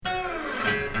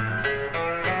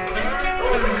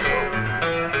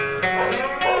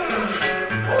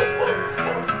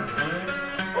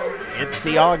It's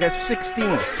the August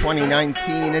 16th,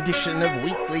 2019 edition of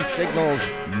Weekly Signals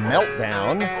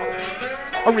Meltdown,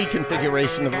 a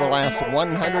reconfiguration of the last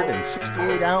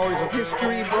 168 hours of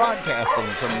history broadcasting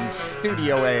from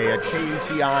Studio A at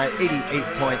KUCI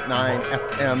 88.9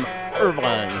 FM,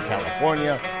 Irvine,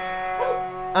 California.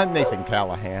 I'm Nathan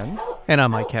Callahan. And I'm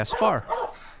Mike Caspar.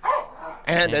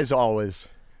 And as always,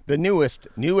 the newest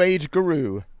New Age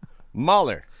guru,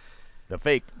 Mahler, the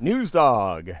fake news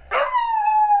dog.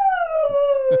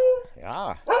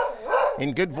 Yeah,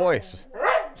 in good voice.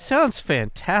 Sounds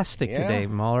fantastic today,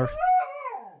 Mahler.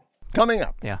 Coming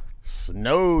up, Yeah.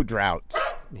 snow droughts,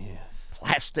 Yes.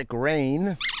 plastic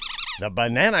rain, the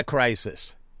banana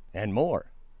crisis, and more.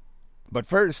 But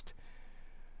first,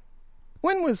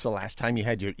 when was the last time you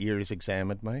had your ears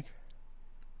examined, Mike?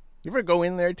 You ever go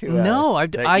in there to No, I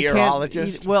the can't.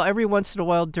 earologist? Well, every once in a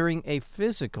while during a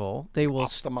physical, they will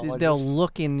Ophthalmologist? they'll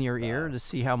look in your ear to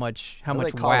see how much do they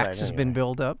call wax that has been anyway?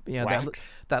 built up. Yeah, Wax?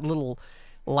 that little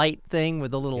light thing with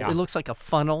the little. Yeah. It looks like a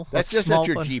funnel. That's a just small at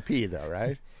your funnel. GP, though,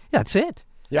 right? That's it.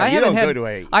 Yeah, I you haven't don't had, go to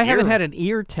a I haven't ear- had an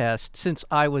ear test since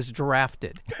I was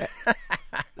drafted.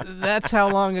 That's how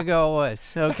long ago it was.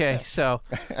 Okay, so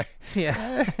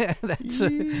yeah, that's.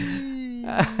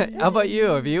 How about you?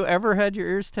 Have you ever had your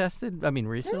ears tested? I mean,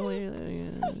 recently?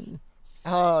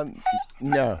 No,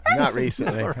 not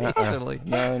recently. Not recently.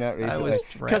 No, not I recently. was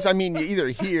Because, I mean, you either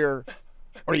hear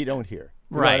or you don't hear.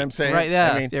 You know Right, what I'm saying? right,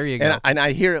 yeah, I mean, there you go. And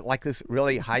I hear it like this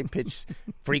really high-pitched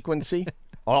frequency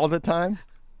all the time.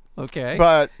 Okay.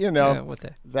 But, you know, Yeah, what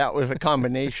the- that was a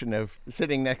combination of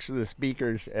sitting next to the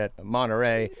speakers at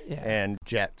Monterey Yeah. and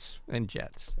jets and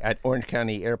jets at Orange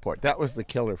County Airport. That was the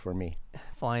killer for me.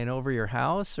 flying over your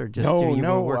house, or just No, you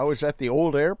no, were I was at the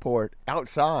old airport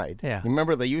outside. Yeah. You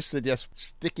remember they used to just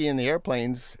stick you in the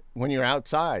airplanes when you're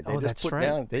outside. They Oh, just that's put right.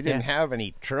 down. They didn't Yeah. have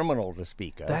any terminal to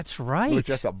speak of. That's It right. was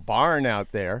just a barn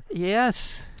out there.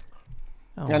 Yes.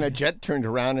 Oh, And a jet turned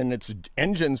around and its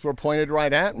engines were pointed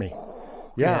right at me.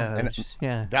 Yeah, and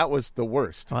yeah. that was the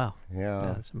worst. Wow.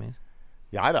 Yeah. That's amazing.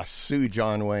 Yeah, I'd have sued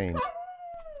John Wayne.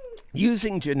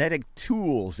 Using genetic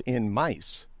tools in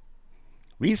mice,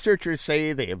 researchers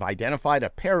say they have identified a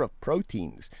pair of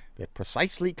proteins that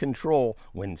precisely control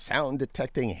when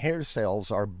sound-detecting hair cells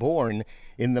are born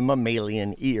in the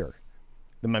mammalian ear.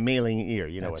 The mammalian ear,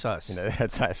 you know. That's what, us. You know,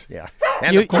 that's us, yeah.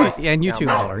 And You, of course, and you now too,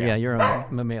 Mahler, Mahler. Yeah, you're a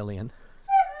mammalian.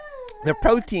 The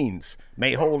proteins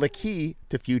may hold a key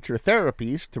to future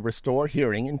therapies to restore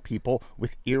hearing in people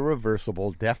with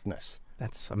irreversible deafness.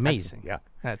 That's amazing. Yeah.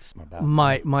 That's About-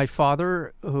 my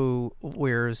father, who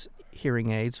wears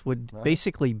hearing aids, would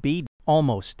basically be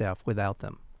almost deaf without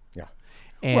them. Yeah.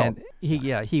 And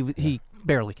he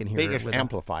barely can hear They it just with them.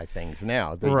 amplify things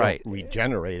now. They Right. don't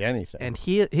regenerate anything. And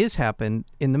his happened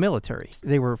in the military.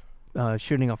 They were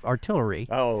shooting off artillery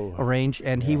range,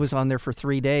 and he was on there for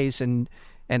 3 days. And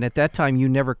at that time, you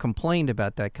never complained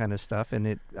about that kind of stuff, and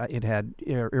it had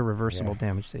irreversible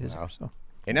damage to his ear. So.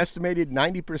 An estimated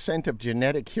 90% of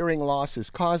genetic hearing loss is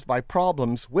caused by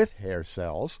problems with hair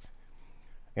cells.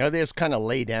 You know, they just kind of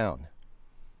lay down.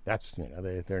 That's, you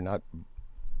know, they're not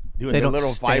doing They their don't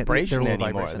little stand- vibration their little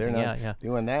anymore. vibration They're thing. not Yeah.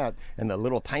 doing that. And the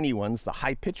little tiny ones, the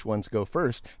high-pitched ones go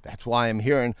first. That's why I'm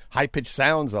hearing high-pitched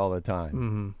sounds all the time.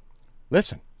 Mm-hmm.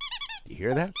 Listen, do you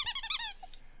hear that?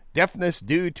 Deafness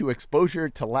due to exposure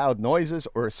to loud noises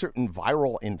or certain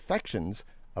viral infections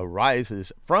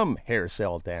arises from hair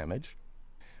cell damage.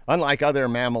 Unlike other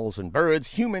mammals and birds,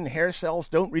 human hair cells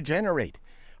don't regenerate.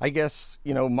 I guess,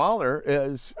 you know, Mahler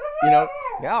is, you know,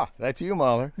 yeah, that's you,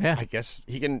 Mahler. Yeah. I guess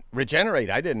he can regenerate.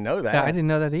 I didn't know that. Yeah, I didn't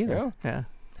know that either. Yeah.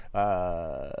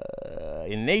 Yeah.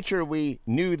 In nature, we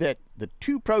knew that the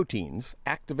two proteins,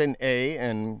 activin A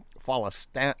and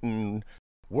follistatin,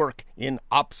 work in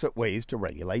opposite ways to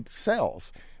regulate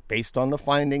cells. Based on the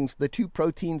findings, the two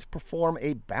proteins perform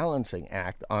a balancing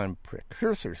act on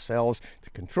precursor cells to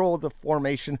control the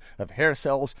formation of hair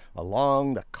cells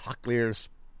along the cochlear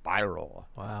spiral.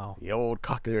 Wow. The old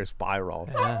cochlear spiral.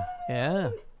 Yeah. Yeah.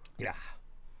 Yeah.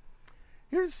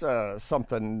 Here's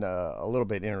something a little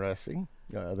bit interesting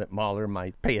that Mahler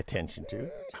might pay attention to.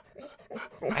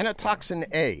 Anatoxin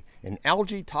A, an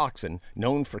algae toxin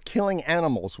known for killing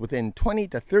animals within 20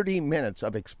 to 30 minutes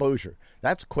of exposure.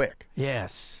 That's quick.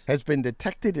 Yes. Has been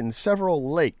detected in several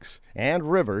lakes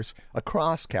and rivers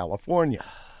across California.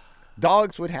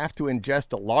 Dogs would have to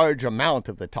ingest a large amount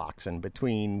of the toxin,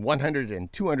 between 100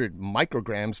 and 200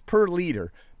 micrograms per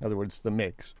liter, in other words, the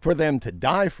mix, for them to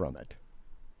die from it.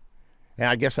 And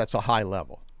I guess that's a high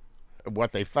level.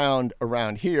 What they found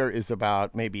around here is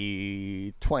about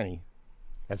maybe 20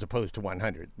 as opposed to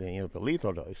 100, the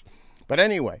lethal dose. But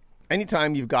anyway,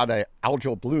 anytime you've got an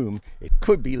algal bloom, it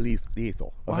could be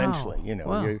lethal eventually.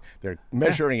 Wow. They're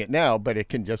measuring it now, but it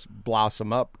can just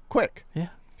blossom up quick. Yeah.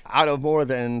 Out of more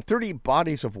than 30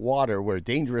 bodies of water where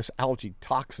dangerous algae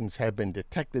toxins have been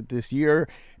detected this year,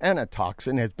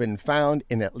 anatoxin has been found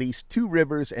in at least 2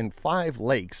 rivers and 5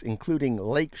 lakes, including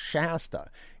Lake Shasta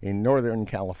in Northern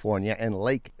California and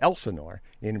Lake Elsinore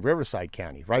in Riverside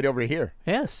County, right over here.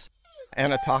 Yes.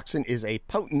 Anatoxin is a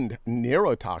potent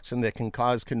neurotoxin that can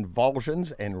cause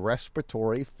convulsions and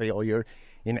respiratory failure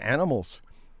in animals.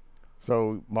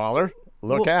 So, Mahler,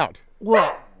 look out.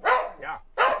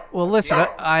 Well, listen,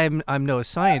 I'm no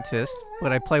scientist,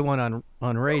 but I play one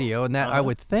on radio, and that I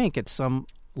would think at some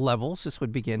levels this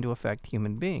would begin to affect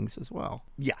human beings as well.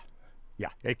 Yeah,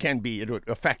 it would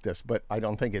affect us, but I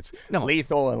don't think it's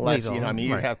lethal unless,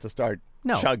 you'd have to start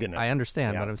chugging it. I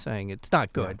understand what I'm saying. It's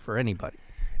not good for anybody.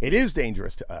 It is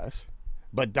dangerous to us,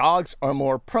 but dogs are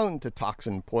more prone to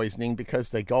toxin poisoning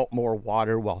because they gulp more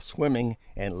water while swimming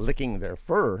and licking their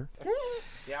fur.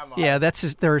 Yeah, that's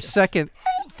their second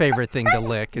favorite thing to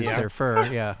lick is their fur.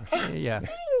 Yeah.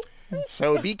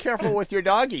 So be careful with your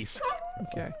doggies.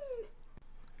 Okay.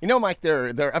 Mike,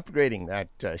 they're upgrading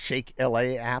that Shake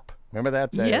LA app. Remember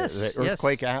that? The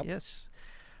earthquake app? Yes.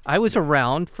 I was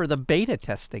around for the beta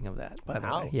testing of that, by the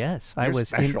way. Yes, I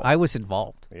was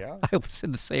involved. Yeah. I was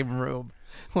in the same room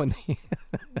when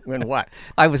When what?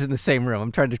 I was in the same room.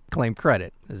 I'm trying to claim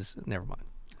credit. Never mind.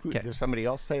 Okay. Does somebody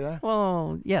else say that?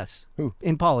 Well, yes. Who?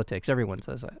 In politics, everyone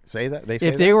says that. Say that?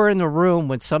 If they were in the room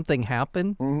when something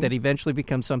happened that eventually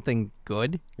becomes something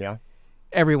good,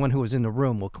 everyone who was in the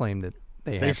room will claim that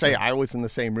they say I was in the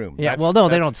same room. Yeah.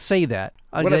 They don't say that.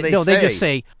 What do they say? They just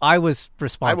say I was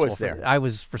responsible. I was there. I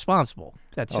was responsible.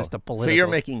 That's just a political. So you're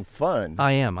making fun.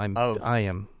 I am.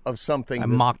 Of something.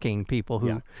 I'm mocking people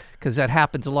who, because that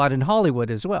happens a lot in Hollywood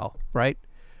as well, right?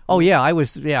 Oh yeah, I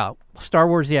was. Yeah, Star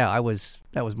Wars. Yeah, I was.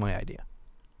 That was my idea.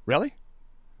 Really?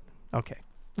 Okay,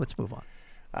 let's move on.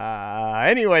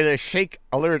 Anyway, the Shake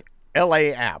Alert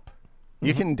LA app,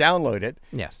 you can download it.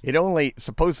 Yes. It only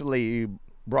supposedly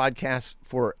broadcasts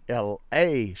for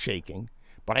LA shaking,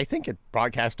 but I think it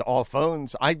broadcasts to all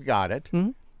phones. I got it.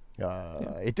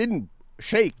 It didn't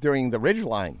shake during the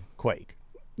Ridgeline quake.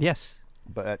 Yes.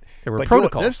 But there were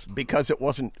protocols. This because it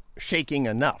wasn't shaking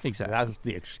enough. Exactly. That's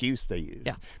the excuse they used.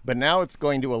 Yeah. But now it's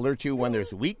going to alert you when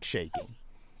there's weak shaking,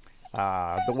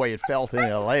 the way it felt in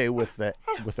L.A. with the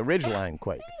Ridgeline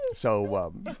quake.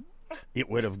 So it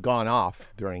would have gone off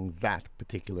during that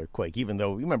particular quake, even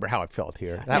though you remember how it felt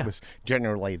here. That was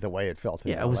generally the way it felt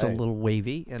in L.A. Yeah, it was a little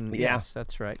wavy, and yes,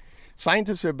 that's right.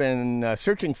 Scientists have been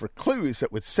searching for clues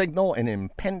that would signal an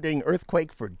impending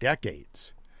earthquake for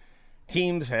decades.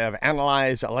 Teams have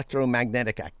analyzed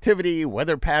electromagnetic activity,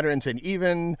 weather patterns, and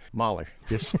even Mahler.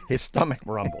 His stomach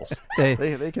rumbles. They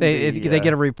get a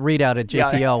readout at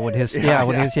JPL with his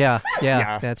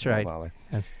that's right.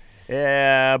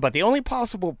 But the only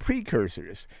possible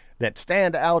precursors that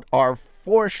stand out are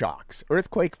foreshocks,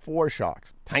 earthquake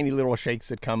foreshocks, tiny little shakes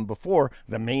that come before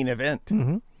the main event.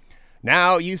 Mm-hmm.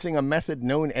 Now, using a method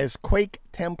known as quake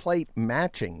template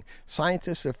matching,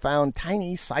 scientists have found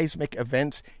tiny seismic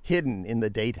events hidden in the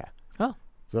data. Oh.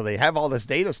 So they have all this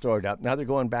data stored up. Now they're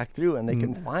going back through, and they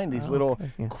can find these little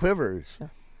quivers. Yeah.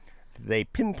 They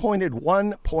pinpointed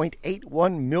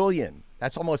 1.81 million.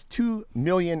 That's almost 2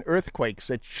 million earthquakes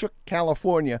that shook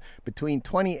California between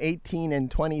 2018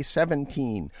 and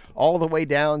 2017, all the way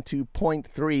down to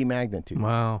 0.3 magnitude.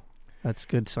 Wow. That's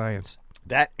good science.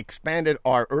 That expanded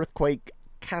our earthquake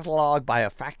catalog by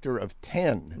a factor of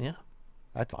 10. Yeah.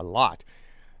 That's a lot.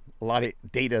 A lot of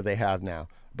data they have now.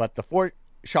 But the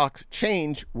foreshocks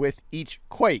change with each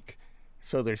quake.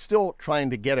 So they're still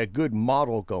trying to get a good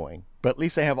model going. But at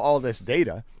least they have all this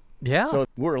data. Yeah. So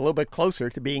we're a little bit closer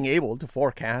to being able to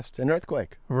forecast an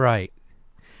earthquake. Right.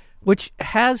 Which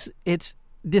has its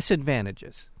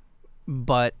disadvantages.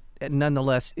 But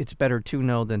nonetheless, it's better to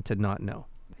know than to not know.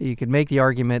 You could make the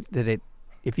argument that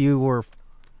if you were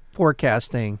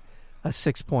forecasting a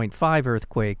 6.5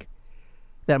 earthquake,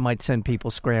 that might send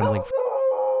people scrambling.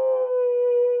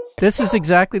 This is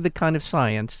exactly the kind of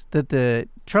science that the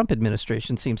Trump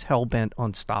administration seems hell-bent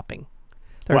on stopping.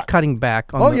 They're cutting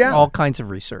back on all kinds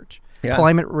of research. Yeah.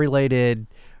 Climate-related,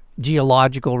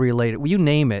 geological-related, you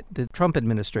name it. The Trump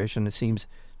administration, it seems,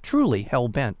 truly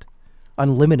hell-bent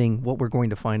on limiting what we're going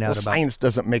to find out about. Science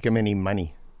doesn't make them any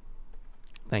money.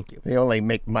 Thank you. They only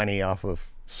make money off of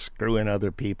screwing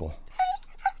other people.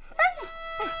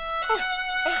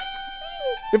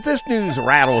 If this news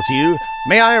rattles you,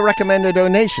 may I recommend a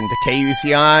donation to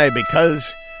KUCI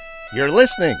because you're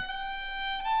listening.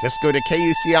 Just go to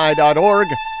KUCI.org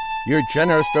Your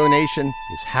generous donation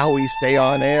is how we stay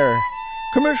on air.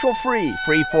 Commercial-free,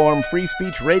 free-form, free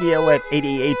speech radio at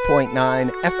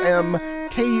 88.9 FM,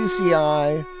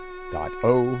 KUCI.org.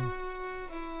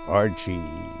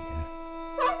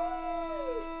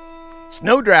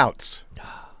 Snow droughts.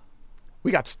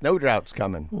 We got snow droughts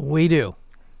coming. We do.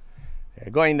 They're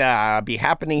going to be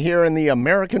happening here in the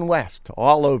American West,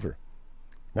 all over.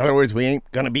 In other words, we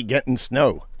ain't going to be getting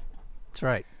snow. That's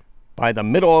right. By the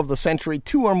middle of the century,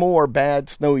 2 or more bad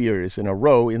snow years in a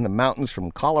row in the mountains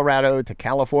from Colorado to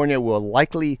California will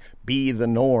likely be the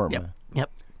norm.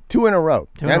 Yep. 2 in a row.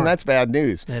 That's bad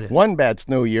news. That is. 1 bad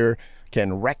snow year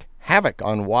can wreak havoc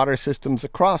on water systems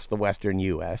across the western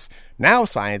U.S. Now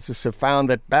scientists have found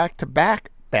that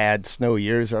back-to-back bad snow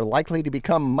years are likely to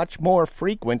become much more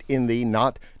frequent in the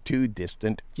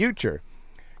not-too-distant future.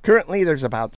 Currently, there's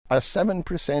about a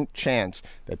 7% chance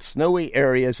that snowy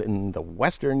areas in the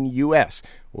western U.S.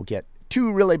 will get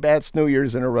 2 really bad snow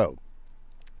years in a row.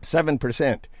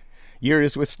 7%.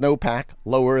 Years with snowpack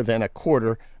lower than a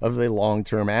quarter of the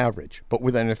long-term average. But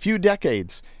within a few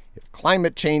decades, if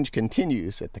climate change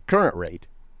continues at the current rate,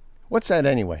 what's that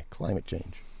anyway, climate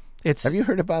change? Have you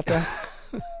heard about that?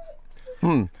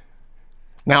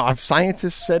 Now, have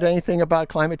scientists said anything about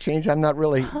climate change? I'm not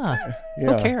really... Who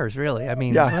cares, really? I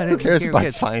mean... who cares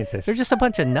about scientists? They're just a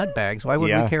bunch of nutbags. Why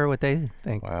would we care what they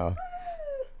think? Wow.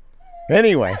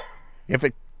 Anyway, if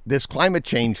this climate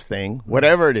change thing,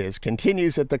 whatever it is,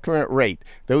 continues at the current rate,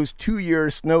 those 2-year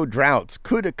snow droughts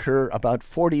could occur about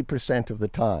 40% of the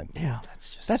time. Yeah,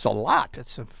 that's a lot.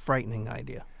 That's a frightening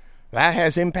idea. That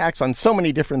has impacts on so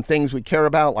many different things we care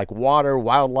about, like water,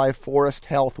 wildlife, forest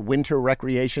health, winter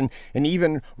recreation, and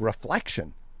even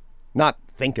reflection. Not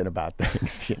thinking about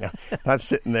things, not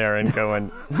sitting there and going,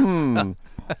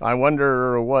 I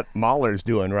wonder what Mahler's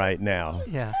doing right now.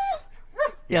 Yeah.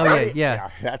 Yeah.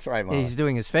 That's right, Mahler. He's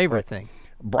doing his favorite thing.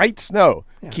 Bright snow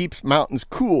keeps mountains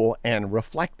cool and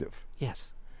reflective.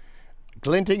 Yes.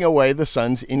 Glinting away the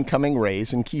sun's incoming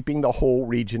rays and keeping the whole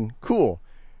region cool.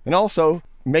 And also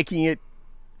making it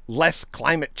less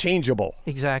climate changeable.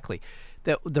 Exactly.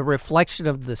 The reflection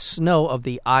of the snow of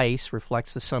the ice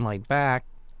reflects the sunlight back,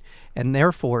 and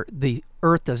therefore the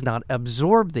Earth does not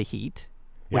absorb the heat,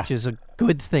 which is a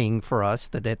good thing for us,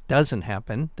 that it doesn't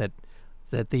happen, that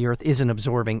the Earth isn't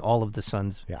absorbing all of the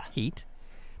sun's heat,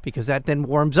 because that then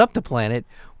warms up the planet,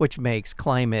 which makes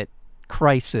climate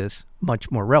crisis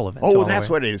much more relevant. Oh, that's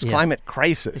what it is, climate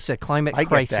crisis. It's a climate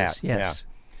crisis, get that. yes.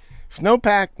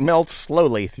 Snowpack melts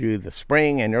slowly through the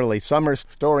spring and early summer,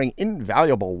 storing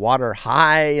invaluable water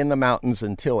high in the mountains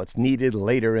until it's needed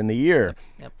later in the year.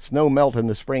 Yep. Snow melt in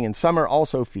the spring and summer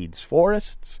also feeds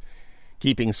forests,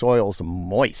 keeping soils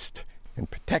moist,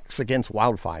 and protects against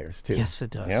wildfires, too. Yes, it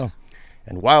does.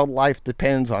 And wildlife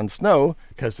depends on snow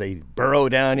because they burrow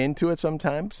down into it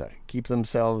sometimes, keep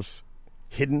themselves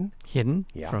hidden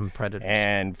from predators.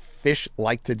 And fish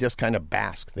like to just kind of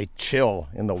bask. They chill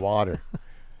in the water.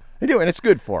 They do, and it's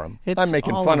good for them. I'm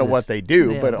making fun of what they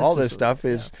do, but all this stuff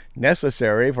is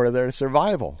necessary for their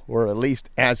survival, or at least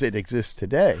as it exists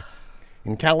today.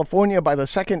 In California, by the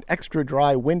second extra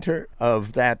dry winter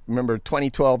of that, remember,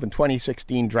 2012 and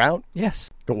 2016 drought? Yes.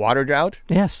 The water drought?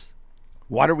 Yes.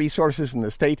 Water resources in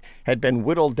the state had been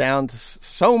whittled down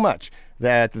so much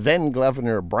that then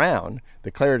Governor Brown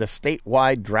declared a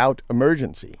statewide drought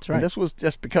emergency. That's right. And this was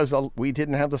just because we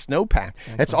didn't have the snowpack.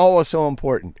 That's always so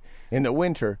important. In the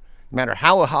winter, no matter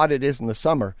how hot it is in the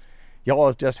summer, you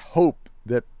always just hope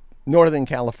that Northern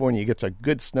California gets a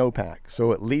good snowpack.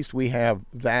 So at least we have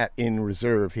that in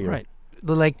reserve here. Right.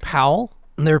 The Lake Powell,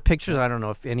 there are pictures. I don't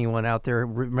know if anyone out there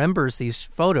remembers these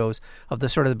photos of the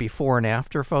sort of the before and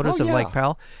after photos of Lake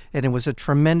Powell. And it was a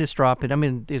tremendous drop. And I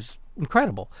mean, it's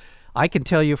incredible. I can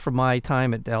tell you from my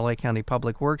time at LA County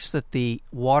Public Works that the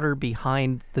water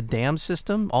behind the dam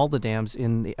system, all the dams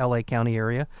in the LA County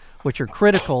area, which are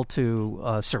critical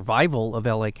to survival of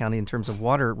LA County in terms of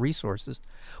water resources,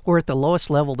 were at the lowest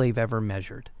level they've ever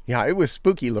measured. Yeah, it was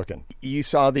spooky looking. You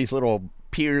saw these little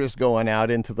piers going out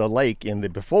into the lake in the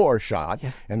before shot,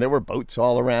 and there were boats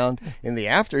all around. In the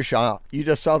after shot, you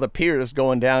just saw the piers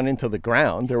going down into the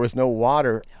ground. There was no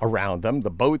water around them. The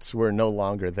boats were no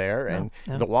longer there, and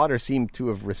the water seemed to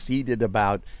have receded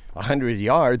about 100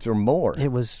 yards or more.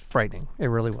 It was frightening. It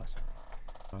really was.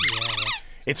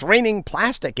 It's raining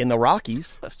plastic in the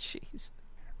Rockies. Oh, jeez.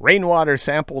 Rainwater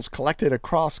samples collected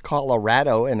across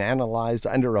Colorado and analyzed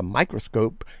under a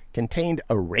microscope contained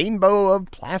a rainbow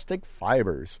of plastic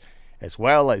fibers, as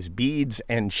well as beads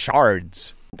and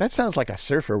shards. That sounds like a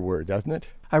surfer word, doesn't it?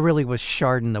 I really was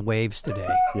sharding the waves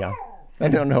today. Yeah. I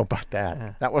don't know about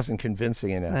that. That wasn't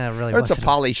convincing enough. Really It's a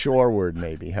Pauly Shore word,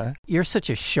 maybe, huh? You're such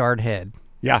a shard head.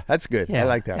 Yeah, that's good. Yeah. I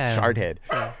like that. Shard head.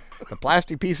 Yeah. The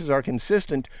plastic pieces are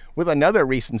consistent with another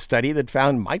recent study that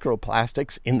found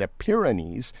microplastics in the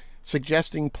Pyrenees,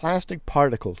 suggesting plastic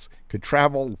particles could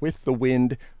travel with the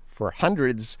wind for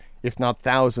hundreds, if not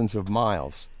thousands of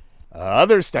miles.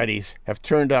 Other studies have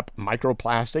turned up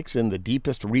microplastics in the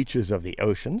deepest reaches of the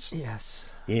oceans. Yes.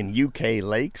 In UK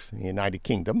lakes in the United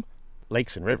Kingdom,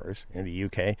 lakes and rivers in the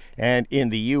UK, and in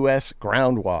the U.S.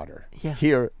 groundwater. Yeah.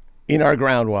 Here in our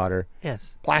groundwater,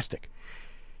 yes, plastic.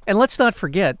 And let's not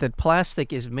forget that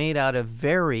plastic is made out of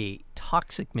very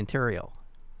toxic material.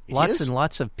 Lots and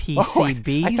lots of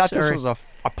PCBs. I thought this was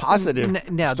a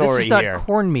positive now, story this is not here.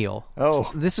 cornmeal.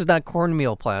 Oh. This is not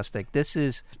cornmeal plastic. This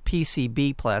is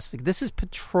PCB plastic. This is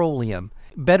petroleum.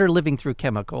 Better living through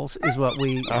chemicals is what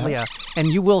we... Yeah. And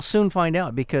you will soon find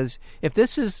out, because if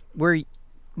this is where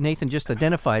Nathan just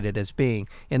identified it as being,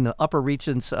 in the upper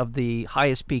regions of the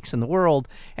highest peaks in the world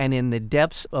and in the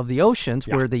depths of the oceans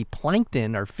where the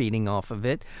plankton are feeding off of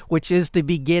it, which is the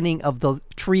beginning of the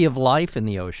tree of life in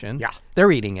the ocean. Yeah.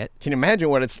 They're eating it. Can you imagine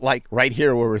what it's like right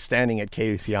here where we're standing at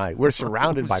KUCI? We're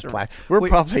surrounded by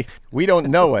plastic. We don't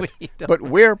know it, but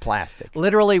we're plastic.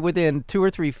 Literally within 2 or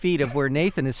 3 feet of where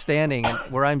Nathan is standing and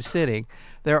where I'm sitting,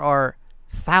 there are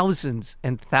thousands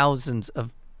and thousands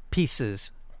of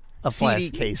pieces of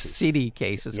plastic. CD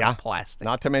cases of plastic.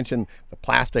 Not to mention the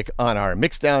plastic on our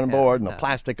mixdown board and the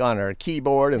plastic on our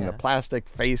keyboard and the plastic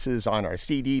faces on our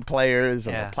CD players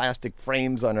and the plastic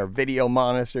frames on our video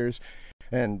monitors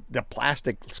and the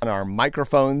plastic on our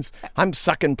microphones. I'm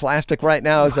sucking plastic right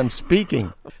now as I'm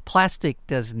speaking. Plastic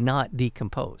does not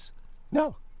decompose.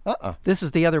 No. This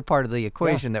is the other part of the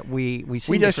equation that we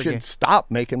seem to just forget. should stop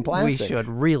making plastic. We should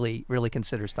really, really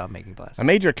consider stop making plastic. A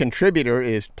major contributor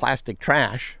is plastic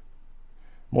trash.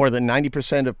 More than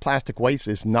 90% of plastic waste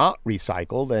is not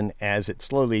recycled, and as it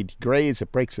slowly degrades,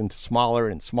 it breaks into smaller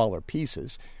and smaller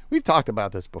pieces. We've talked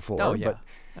about this before, but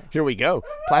here we go.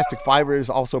 Plastic fibers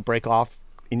also break off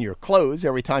in your clothes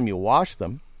every time you wash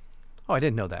them. Oh, I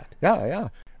didn't know that. Yeah.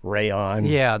 Rayon,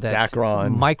 that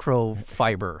Dacron.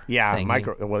 Microfiber. Yeah, thing.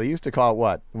 Well, they used to call it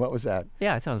what? What was that?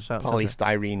 Yeah, I thought it was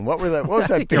polystyrene. What was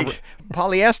that big?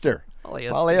 Polyester.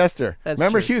 Polyester.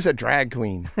 Remember, true. She was a drag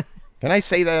queen. Can I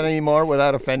say that anymore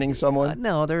without offending someone?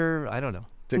 No, I don't know.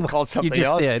 Did call something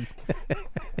else? You just did.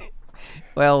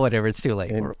 Well, whatever. It's too late.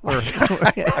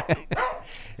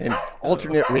 In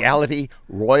alternate reality,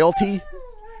 royalty.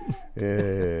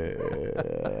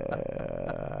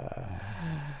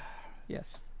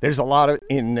 Yes. There's a lot of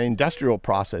in industrial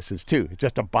processes, too. It's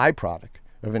just a byproduct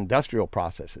of industrial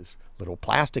processes. Little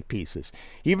plastic pieces.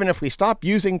 Even if we stop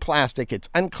using plastic, it's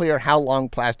unclear how long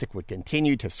plastic would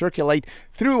continue to circulate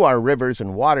through our rivers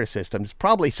and water systems,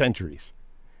 probably centuries,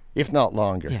 if not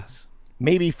longer. Yes.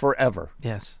 Maybe forever.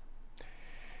 Yes.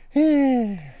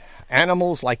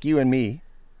 Animals like you and me,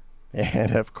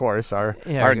 and of course our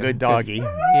good doggy,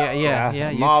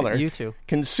 Mahler, you too,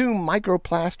 consume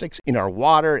microplastics in our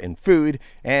water and food,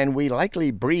 and we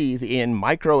likely breathe in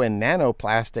micro and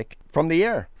nanoplastic from the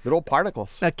air, little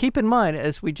particles. Now keep in mind,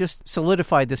 as we just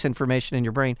solidified this information in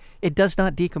your brain, it does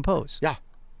not decompose. Yeah.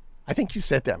 I think you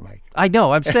said that, Mike. I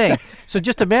know, I'm saying. So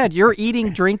just imagine, you're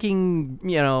eating, drinking,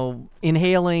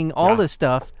 inhaling, all this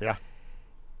stuff. Yeah.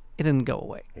 It didn't go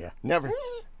away. Yeah. Never.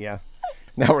 Yeah.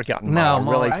 Now we're getting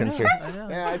really concerned. I know.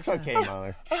 Yeah, it's okay,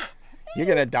 Mahler. You're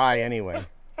going to die anyway.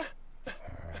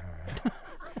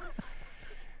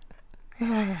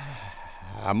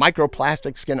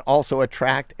 Microplastics can also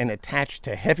attract and attach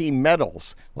to heavy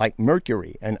metals like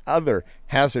mercury and other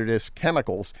hazardous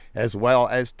chemicals, as well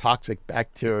as toxic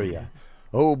bacteria.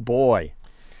 Oh boy,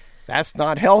 that's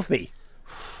not healthy.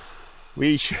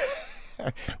 We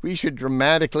should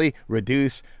dramatically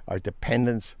reduce our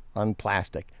dependence on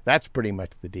plastic. That's pretty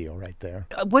much the deal right there.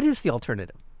 What is the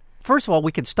alternative? First of all,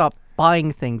 we can stop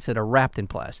buying things that are wrapped in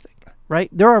plastic,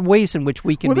 right? There are ways in which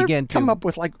we can begin to come up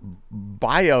with like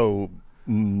bio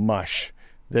mush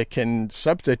that can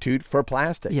substitute for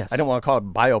plastic. Yes. I don't want to call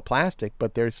it bioplastic,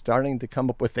 but they're starting to come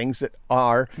up with things that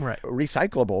are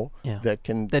recyclable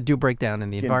that do break down in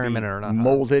the environment or not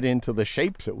molded into the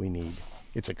shapes that we need.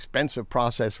 It's an expensive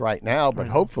process right now, but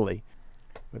hopefully,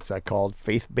 what's that called?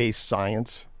 Faith-based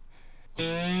science.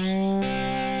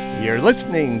 You're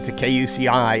listening to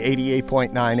KUCI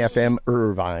 88.9 FM,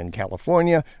 Irvine,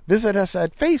 California. Visit us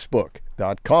at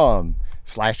facebook.com/KUCI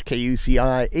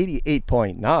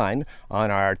 88.9,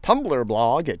 on our Tumblr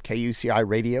blog at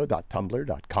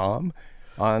kuciradio.tumblr.com,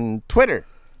 on Twitter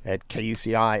at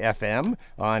KUCI FM,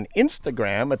 on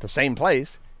Instagram at the same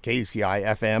place,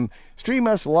 KUCI-FM. Stream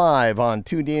us live on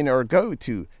TuneIn or go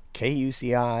to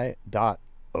kuci.org.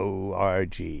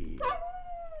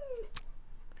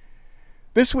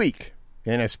 This week,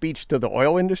 in a speech to the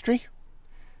oil industry,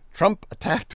 Trump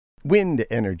attacked wind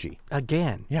energy.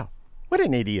 Again. Yeah. What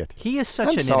an idiot. He is such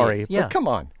an idiot. I'm sorry, but come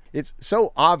on. It's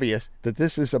so obvious that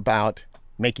this is about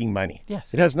making money.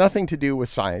 Yes. It has nothing to do with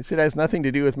science. It has nothing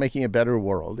to do with making a better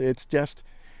world. It's just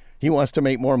he wants to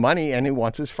make more money, and he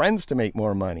wants his friends to make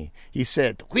more money. He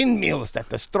said, windmills that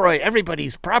destroy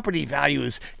everybody's property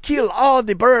values kill all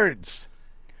the birds.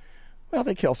 Well,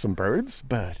 they kill some birds,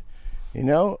 but,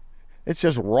 it's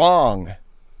just wrong.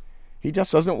 He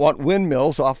just doesn't want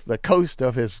windmills off the coast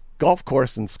of his golf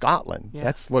course in Scotland. Yeah.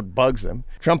 That's what bugs him.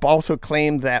 Trump also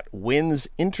claimed that wind's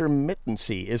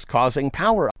intermittency is causing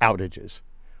power outages.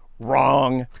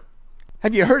 Wrong.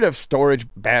 Have you heard of storage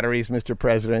batteries, Mr.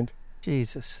 President?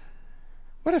 Jesus.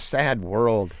 What a sad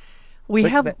world.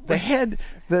 The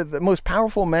most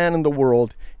powerful man in the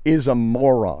world is a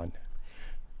moron.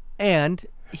 And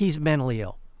he's mentally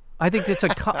ill. I think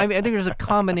I think there's a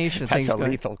combination of things. That's a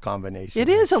lethal combination. It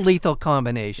is a lethal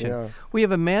combination. Yeah. We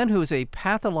have a man who's a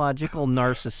pathological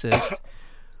narcissist.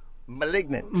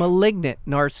 Malignant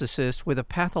narcissist with a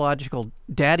pathological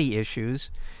daddy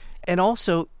issues. And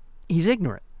also, he's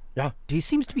ignorant. Yeah. He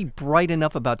seems to be bright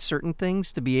enough about certain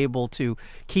things to be able to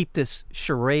keep this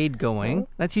charade going.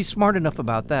 He's smart enough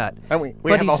about that. And we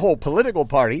have a whole political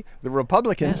party, the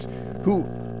Republicans, who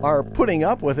are putting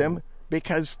up with him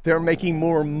because they're making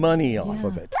more money off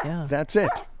of it. Yeah. That's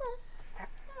it.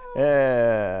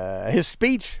 His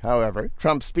speech, however,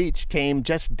 Trump's speech, came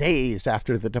just days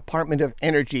after the Department of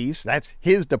Energy's, that's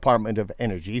his Department of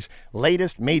Energy's,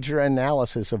 latest major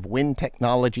analysis of wind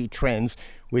technology trends,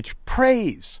 which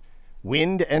praise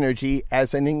wind energy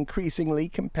as an increasingly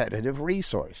competitive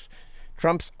resource.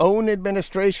 Trump's own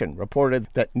administration reported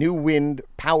that new wind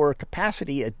power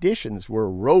capacity additions were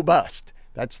robust.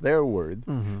 That's their word.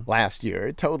 Last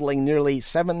year, totaling nearly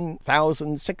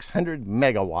 7,600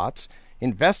 megawatts.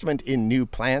 Investment in new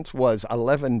plants was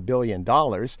 $11 billion,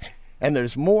 and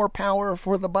there's more power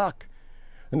for the buck.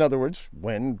 In other words,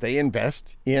 when they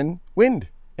invest in wind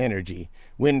energy,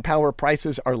 wind power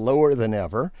prices are lower than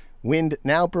ever. Wind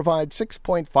now provides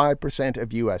 6.5%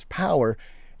 of U.S. power,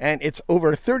 and it's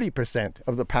over 30%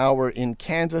 of the power in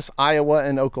Kansas, Iowa,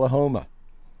 and Oklahoma.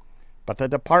 But the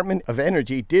Department of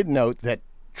Energy did note that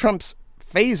Trump's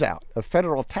phase-out of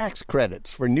federal tax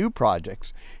credits for new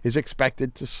projects is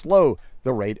expected to slow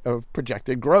the rate of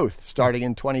projected growth starting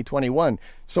in 2021.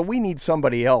 So we need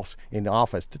somebody else in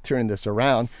office to turn this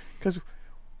around, because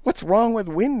what's wrong with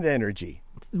wind energy?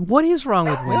 What is wrong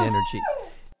with wind energy?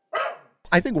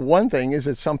 I think one thing is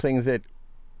it's something that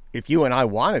if you and I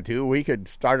wanted to, we could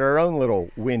start our own little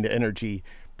wind energy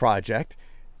project.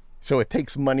 So it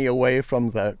takes money away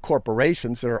from the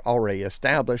corporations that are already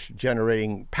established,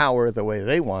 generating power the way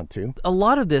they want to. A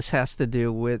lot of this has to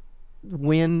do with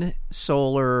wind,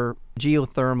 solar,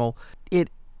 geothermal.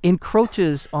 It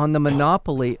encroaches on the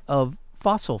monopoly of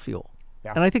fossil fuel.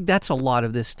 Yeah. And I think that's a lot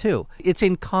of this, too. It's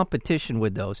in competition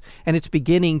with those, and it's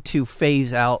beginning to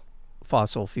phase out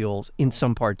fossil fuels in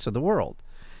some parts of the world,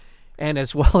 and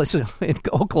as well as in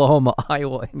Oklahoma,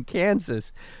 Iowa, and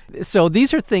Kansas. So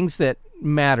these are things that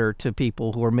matter to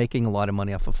people who are making a lot of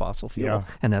money off of fossil fuel,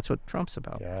 and that's what Trump's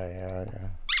about. Yeah,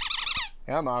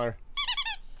 Mahler.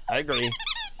 I agree.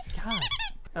 God.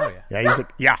 Oh,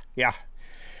 yeah. Yeah.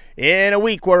 In a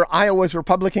week where Iowa's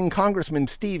Republican Congressman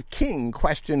Steve King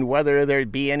questioned whether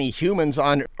there'd be any humans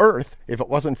on Earth if it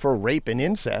wasn't for rape and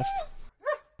incest.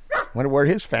 Wonder where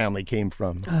his family came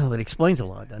from. Oh, it explains a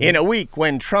lot, doesn't it? In a week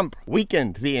when Trump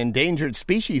weakened the Endangered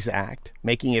Species Act,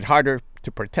 making it harder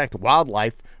to protect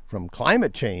wildlife from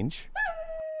climate change.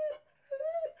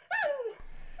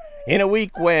 In a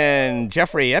week when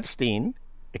Jeffrey Epstein,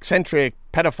 eccentric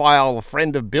pedophile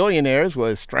friend of billionaires,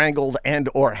 was strangled and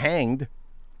or hanged.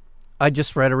 I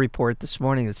just read a report this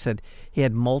morning that said he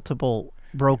had multiple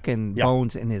broken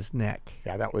bones in his neck.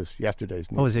 Yeah, that was yesterday's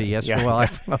news. Oh, was it yesterday? Yeah. Well,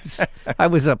 I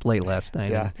was up late last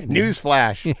night. Yeah.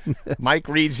 Newsflash. Mike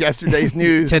reads yesterday's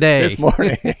news today. This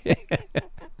morning.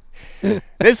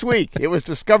 This week, it was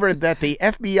discovered that the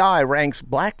FBI ranks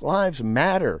Black Lives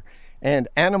Matter and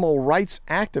animal rights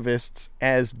activists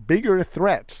as bigger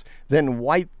threats than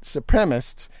white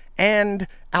supremacists and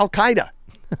Al-Qaeda.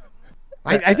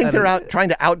 I think they're out trying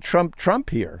to out-Trump Trump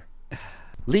here.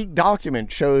 Leaked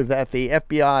documents show that the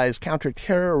FBI's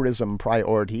counterterrorism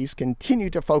priorities continue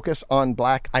to focus on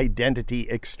black identity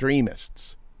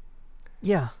extremists.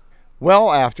 Yeah.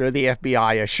 well after the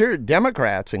FBI assured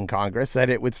Democrats in Congress that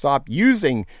it would stop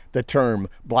using the term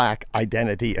black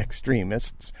identity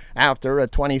extremists after a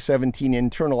 2017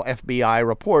 internal FBI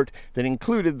report that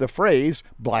included the phrase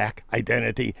black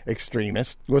identity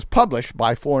extremist was published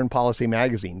by Foreign Policy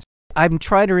magazines. I'm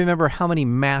trying to remember how many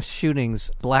mass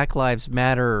shootings Black Lives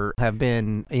Matter have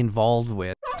been involved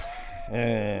with.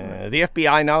 The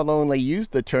FBI not only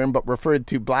used the term, but referred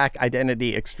to black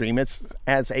identity extremists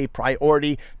as a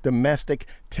priority domestic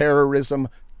terrorism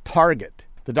target.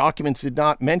 The documents did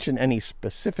not mention any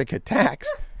specific attacks,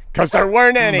 because there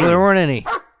weren't any. There weren't any.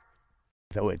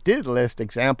 Though it did list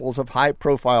examples of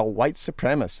high-profile white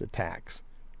supremacist attacks.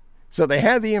 So they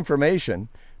had the information,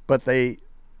 but they...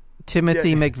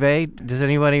 Timothy McVeigh. Does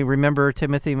anybody remember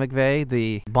Timothy McVeigh,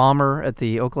 the bomber at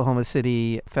the Oklahoma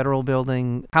City Federal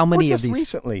Building? How many of these?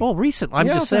 Recently. Well, recently. I'm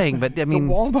just saying, but I mean...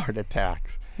 The Walmart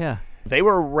attacks. Yeah. They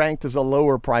were ranked as a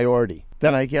lower priority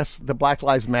than, I guess, the Black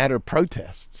Lives Matter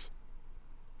protests.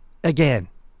 Again,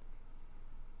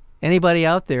 anybody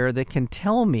out there that can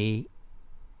tell me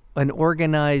an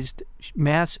organized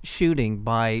mass shooting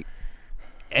by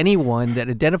anyone that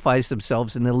identifies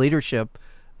themselves in the leadership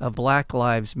of Black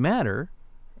Lives Matter,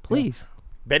 please. Yeah.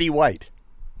 Betty White.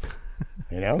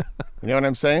 You know what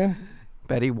I'm saying?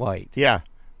 Betty White. Yeah.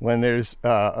 When there's,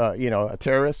 a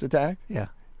terrorist attack. Yeah.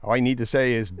 All I need to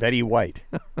say is Betty White.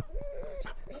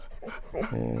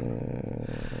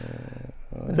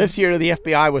 This year, the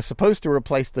FBI was supposed to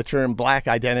replace the term black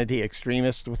identity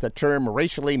extremist with the term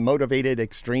racially motivated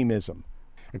extremism.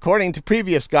 According to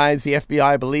previous guides, the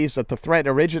FBI believes that the threat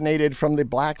originated from the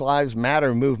Black Lives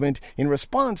Matter movement in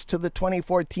response to the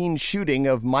 2014 shooting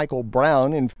of Michael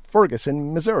Brown in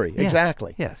Ferguson, Missouri. Yeah.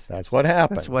 Exactly. Yes. That's what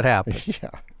happened. That's what happened. Yeah.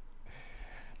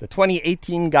 The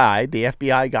 2018 guide, the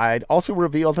FBI guide, also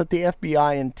revealed that the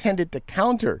FBI intended to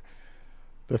counter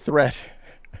the threat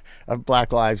of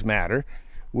Black Lives Matter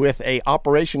with an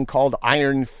operation called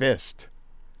Iron Fist.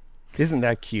 Isn't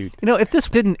that cute? You know, if this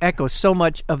didn't echo so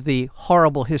much of the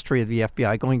horrible history of the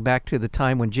FBI, going back to the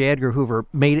time when J. Edgar Hoover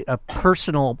made it a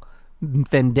personal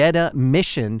vendetta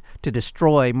mission to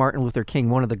destroy Martin Luther King,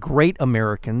 one of the great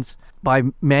Americans, by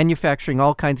manufacturing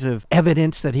all kinds of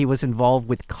evidence that he was involved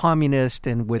with communist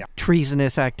and with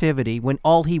treasonous activity, when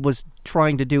all he was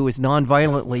trying to do is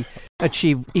nonviolently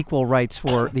achieve equal rights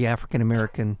for the African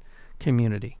American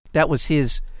community. That was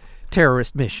his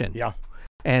terrorist mission. Yeah.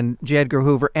 And J. Edgar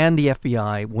Hoover and the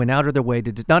FBI went out of their way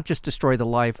to not just destroy the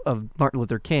life of Martin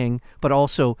Luther King, but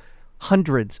also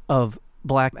hundreds of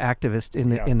black activists in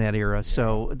that era. Yeah.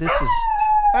 So that's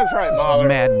right, Mahler.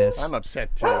 Madness. I'm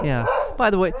upset too. Yeah.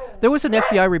 By the way, there was an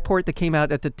FBI report that came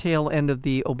out at the tail end of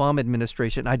the Obama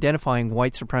administration identifying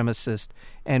white supremacists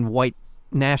and white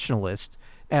nationalists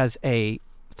as a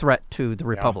threat to the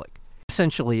Republic.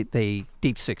 Essentially, they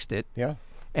deep-sixed it. Yeah.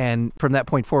 And from that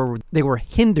point forward, they were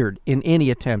hindered in any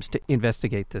attempts to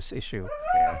investigate this issue.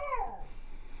 Yeah.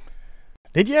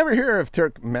 Did you ever hear of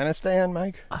Turkmenistan,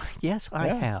 Mike? Yes, I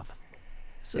have.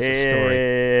 This is a story.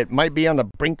 It might be on the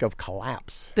brink of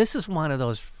collapse. This is one of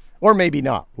those... Or maybe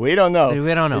not. We don't know.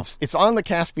 We don't know. It's on the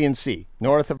Caspian Sea,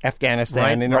 north of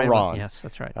Afghanistan and Iran. Yes,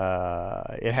 that's right.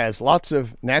 It has lots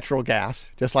of natural gas,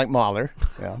 just like Mahler.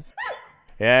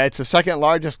 Yeah, it's the second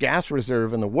largest gas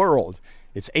reserve in the world.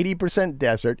 It's 80%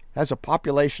 desert, has a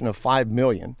population of 5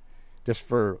 million. Just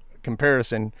for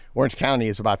comparison, Orange County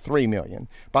is about 3 million.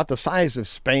 About the size of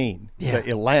Spain,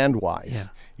 land-wise.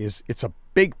 Yeah. It's a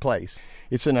big place.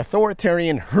 It's an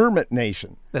authoritarian hermit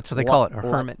nation. That's what they call it, a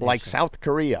hermit nation. Like South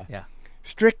Korea. Yeah.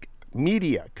 Strict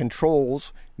media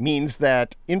controls means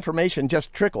that information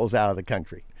just trickles out of the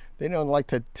country. They don't like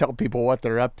to tell people what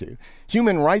they're up to.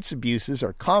 Human rights abuses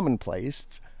are commonplace.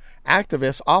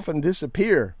 Activists often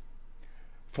disappear.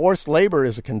 Forced labor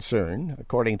is a concern,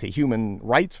 according to Human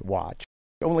Rights Watch.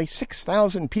 Only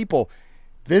 6,000 people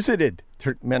visited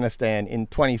Turkmenistan in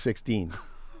 2016.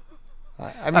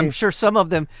 I'm sure some of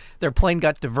them, their plane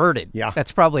got diverted. Yeah.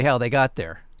 That's probably how they got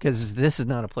there, because this is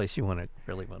not a place you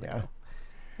really want to go.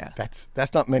 Yeah.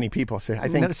 That's not many people. So I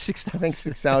think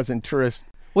 6,000 tourists.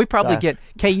 We probably get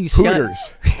KUCI.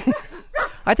 Hooters.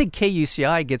 I think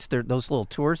KUCI gets those little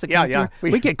tours that come through.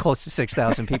 We get close to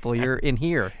 6,000 people a year in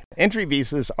here. Entry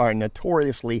visas are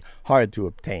notoriously hard to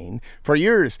obtain. For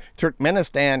years,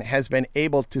 Turkmenistan has been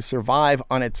able to survive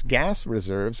on its gas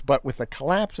reserves, but with the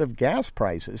collapse of gas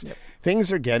prices,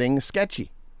 things are getting sketchy.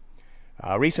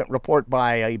 A recent report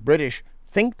by a British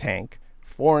think tank,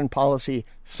 Foreign Policy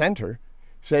Center,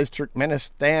 says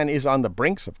Turkmenistan is on the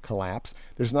brinks of collapse.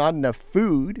 There's not enough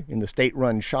food in the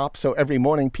state-run shops, so every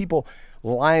morning people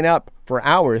line up for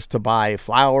hours to buy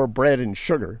flour, bread, and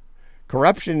sugar.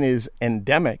 Corruption is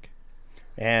endemic.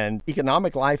 And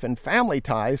economic life and family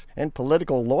ties and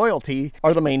political loyalty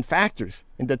are the main factors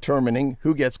in determining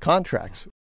who gets contracts.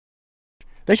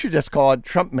 They should just call it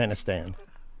Trumpmenistan.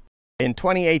 In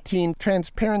 2018,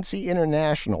 Transparency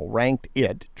International ranked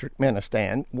it,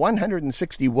 Turkmenistan,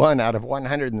 161 out of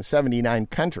 179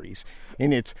 countries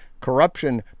in its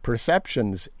Corruption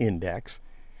Perceptions Index.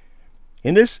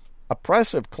 In this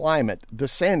oppressive climate,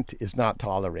 dissent is not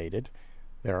tolerated.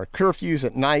 There are curfews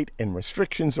at night and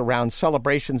restrictions around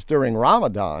celebrations during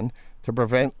Ramadan to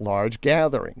prevent large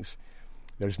gatherings.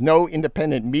 There's no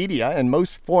independent media, and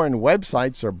most foreign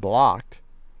websites are blocked.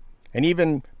 And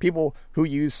even people who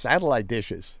use satellite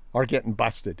dishes are getting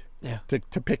busted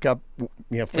to pick up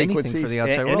frequencies,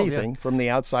 anything from the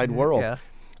outside world. Yeah.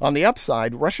 On the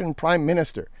upside, Russian Prime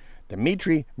Minister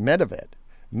Dmitry Medvedev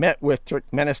met with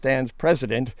Turkmenistan's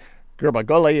president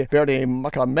Gurbanguly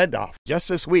Berdimuhamedov just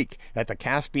this week at the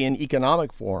Caspian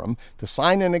Economic Forum to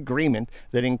sign an agreement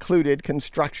that included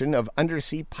construction of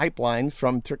undersea pipelines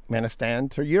from Turkmenistan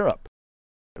to Europe.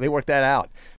 They worked that out.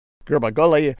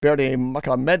 Gurbanguly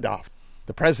Berdimuhamedov,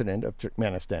 the president of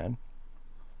Turkmenistan,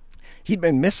 he'd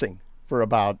been missing for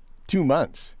about 2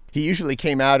 months. He usually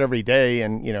came out every day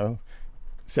and,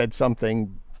 said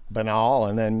something banal,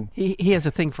 and then... He has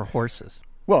a thing for horses.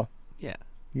 Well, yeah,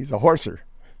 he's a horser.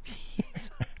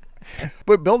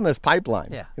 We're building this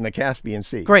pipeline in the Caspian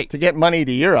Sea. Great. To get money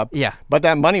to Europe. Yeah. But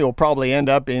that money will probably end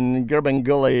up in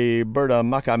Gurbanguly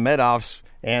Berdimuhamedov's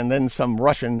and then some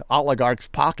Russian oligarch's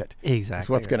pocket. Exactly. That's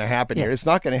what's going to happen here. It's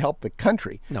not going to help the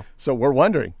country. No. So we're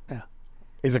wondering,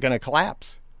 is it going to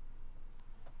collapse?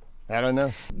 I don't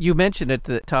know. You mentioned at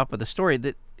the top of the story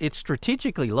that it's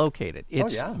strategically located.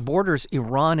 It borders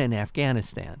Iran and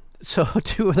Afghanistan. So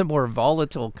two of the more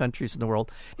volatile countries in the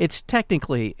world. It's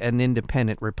technically an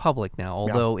independent republic now,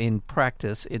 although in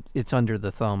practice it's under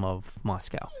the thumb of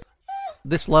Moscow.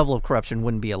 This level of corruption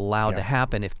wouldn't be allowed to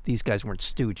happen if these guys weren't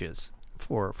stooges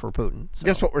for Putin. So. I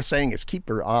guess what we're saying is keep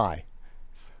your eye.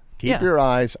 Keep your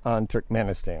eyes on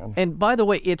Turkmenistan. And by the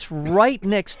way, it's right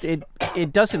next, it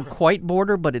doesn't quite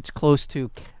border, but it's close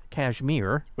to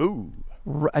Kashmir. Ooh.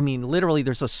 I mean, literally,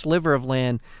 there's a sliver of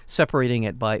land separating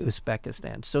it by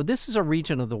Uzbekistan. So this is a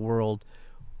region of the world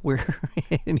where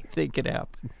anything could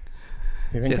happen.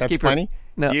 You think that's funny?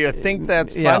 No. Do you think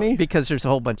that's funny? Because there's a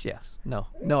whole bunch. Yes. No,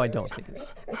 I don't think it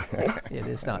is. It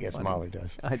is not I guess funny. Molly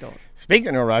does. I don't.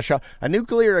 Speaking of Russia, a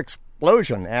nuclear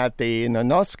explosion at the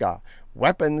Nonoska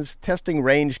weapons testing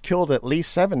range killed at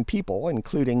least 7 people,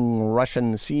 including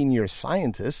Russian senior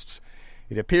scientists.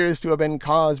 It appears to have been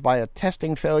caused by a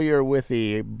testing failure with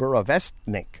the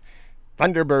Burevestnik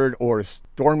Thunderbird or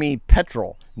Stormy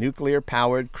Petrel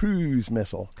nuclear-powered cruise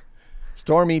missile.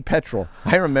 Stormy Petrel.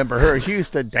 I remember her. She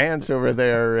used to dance over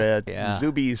there at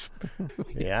Zuby's.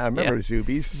 Yeah, I remember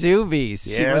Zuby's. Zuby's.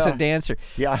 She was a dancer.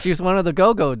 Yeah. She was one of the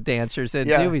go-go dancers at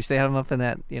Zuby's. They had them up in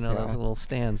that, those little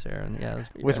stands there. And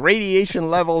with radiation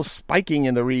levels spiking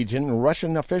in the region,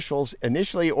 Russian officials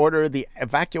initially ordered the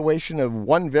evacuation of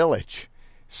one village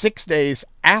 6 days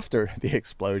after the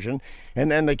explosion,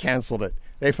 and then they canceled it.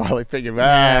 They finally figured, what the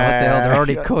hell? They're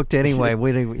already cooked anyway.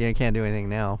 We can't do anything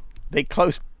now. They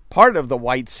closed part of the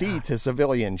White Sea to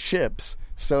civilian ships.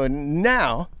 So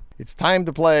now it's time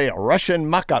to play a Russian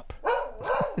muck-up.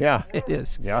 Yeah. It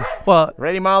is. Yeah. Well,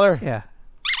 ready, Mahler? Yeah.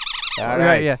 All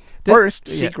right. Yeah. First,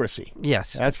 secrecy.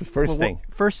 Yes. That's the first thing.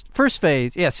 First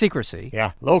phase, secrecy.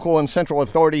 Yeah. Local and central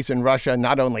authorities in Russia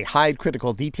not only hide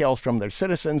critical details from their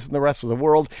citizens and the rest of the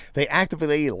world, they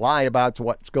actively lie about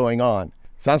what's going on.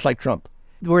 Sounds like Trump.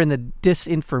 We're in the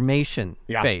disinformation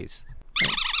phase.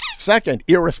 Second,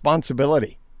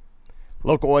 irresponsibility.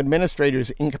 Local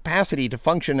administrators' incapacity to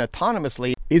function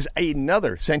autonomously is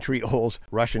another century-old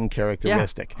Russian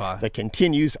characteristic that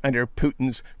continues under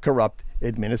Putin's corrupt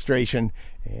administration.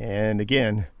 And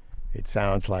again, it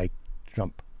sounds like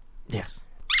Trump. Yes.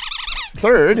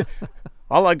 Third,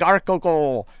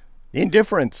 oligarchical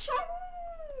indifference.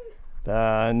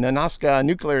 The Nonoska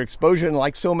nuclear explosion,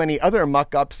 like so many other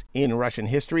muck-ups in Russian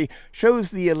history,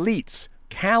 shows the elites'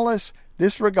 callous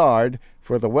disregard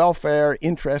for the welfare,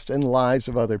 interest, and lives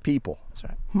of other people. That's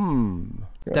right.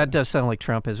 That does sound like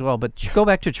Trump as well. But go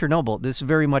back to Chernobyl. This is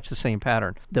very much the same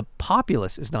pattern. The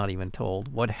populace is not even told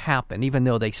what happened, even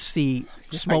though they see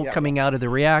smoke coming out of the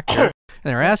reactor and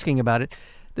they're asking about it.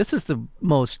 This is the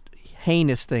most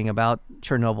heinous thing about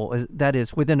Chernobyl. That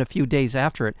is, within a few days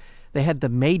after it, they had the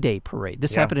May Day parade.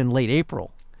 This happened in late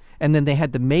April. And then they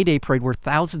had the May Day parade where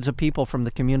thousands of people from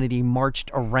the community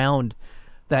marched around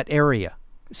that area.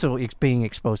 So it's being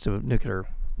exposed to nuclear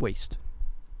waste.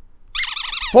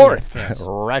 Fourth,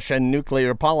 Russian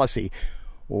nuclear policy.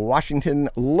 Washington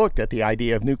looked at the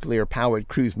idea of nuclear-powered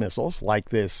cruise missiles like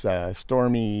this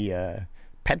Stormy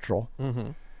Petrel,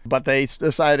 but they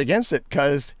decided against it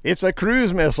because it's a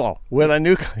cruise missile with a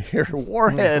nuclear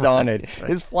warhead on it.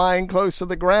 Right. It's flying close to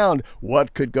the ground.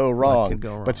 What could go wrong?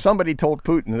 But somebody told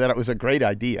Putin that it was a great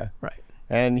idea. Right.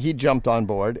 And he jumped on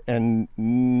board, and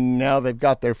now they've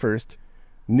got their first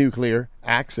nuclear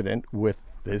accident with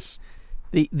this.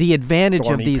 The advantage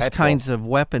of these Petrel. kinds of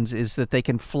weapons is that they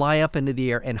can fly up into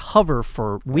the air and hover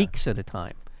for weeks at a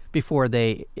time before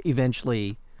they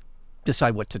eventually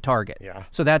decide what to target. Yeah.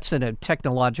 So that's a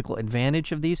technological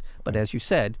advantage of these. But as you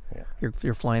said,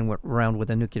 you're flying around with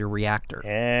a nuclear reactor.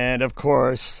 And, of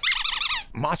course,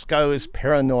 Moscow's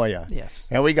paranoia. Yes.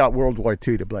 And we got World War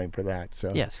II to blame for that.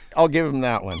 So yes. I'll give him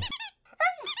that one.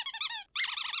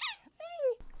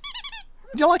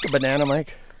 Would you like a banana,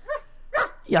 Mike?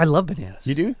 Yeah, I love bananas.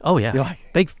 You do? Oh, yeah. You like?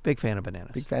 Big fan of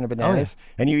bananas. Big fan of bananas? Oh,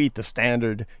 yeah. And you eat the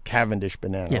standard Cavendish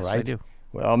banana, yes, right? Yes, I do.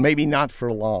 Well, maybe not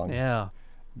for long. Yeah.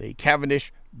 The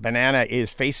Cavendish banana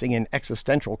is facing an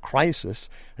existential crisis.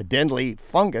 A deadly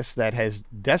fungus that has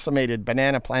decimated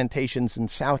banana plantations in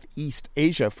Southeast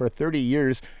Asia for 30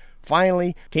 years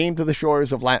finally came to the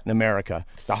shores of Latin America,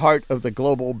 the heart of the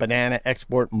global banana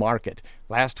export market.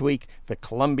 Last week, the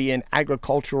Colombian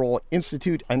Agricultural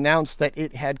Institute announced that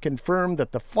it had confirmed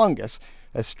that the fungus,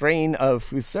 a strain of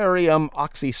Fusarium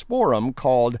oxysporum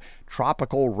called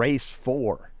Tropical Race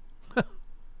 4.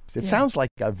 It sounds like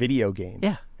a video game.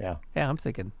 Yeah. Yeah. Yeah, I'm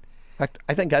thinking. I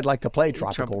think I'd like to play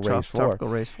Tropical Race 4. Tropical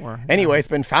Race 4. Anyway, it's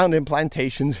been found in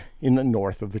plantations in the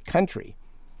north of the country.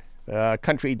 The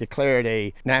country declared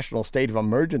a national state of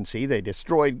emergency. They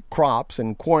destroyed crops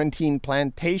and quarantined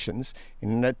plantations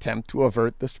in an attempt to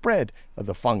avert the spread of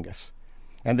the fungus.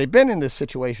 And they've been in this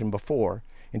situation before.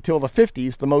 Until the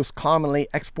 50s, the most commonly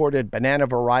exported banana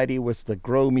variety was the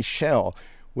Gros Michel,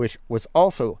 which was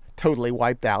also totally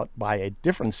wiped out by a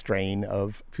different strain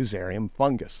of Fusarium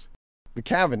fungus. The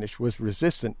Cavendish was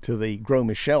resistant to the Gros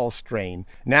Michel strain.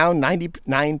 Now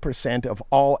 99% of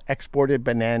all exported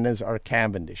bananas are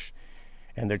Cavendish.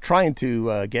 And they're trying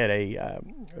to get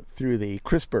through the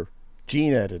CRISPR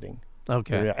gene editing.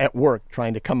 Okay. They're at work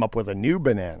trying to come up with a new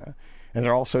banana. And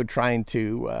they're also trying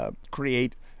to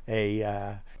create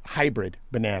a hybrid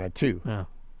banana too. Yeah.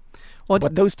 Well,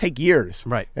 but those take years.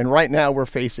 Right. And right now we're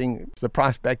facing the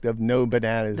prospect of no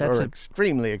bananas or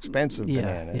extremely expensive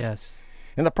bananas. Yes.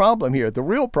 And the problem here, the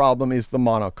real problem is the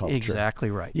monoculture. Exactly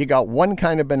right. You got one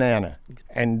kind of banana.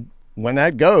 And when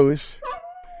that goes...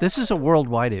 This is a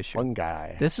worldwide issue. One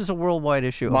guy. This is a worldwide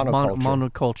issue of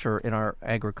monoculture in our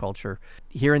agriculture.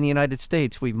 Here in the United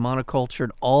States, we've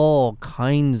monocultured all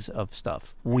kinds of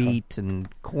stuff. Wheat and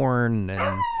corn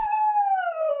and...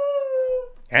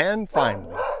 And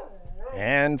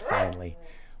finally,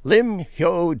 Lim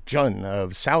Hyo-jun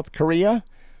of South Korea,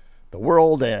 the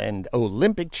world and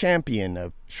Olympic champion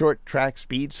of short track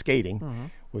speed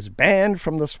skating, was banned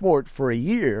from the sport for a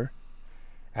year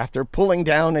after pulling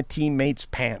down a teammate's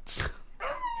pants.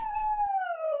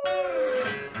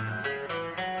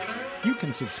 You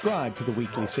can subscribe to the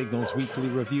Weekly Signals Weekly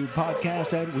Review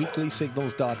podcast at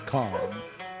weeklysignals.com.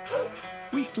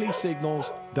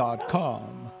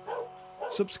 weeklysignals.com.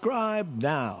 Subscribe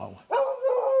now.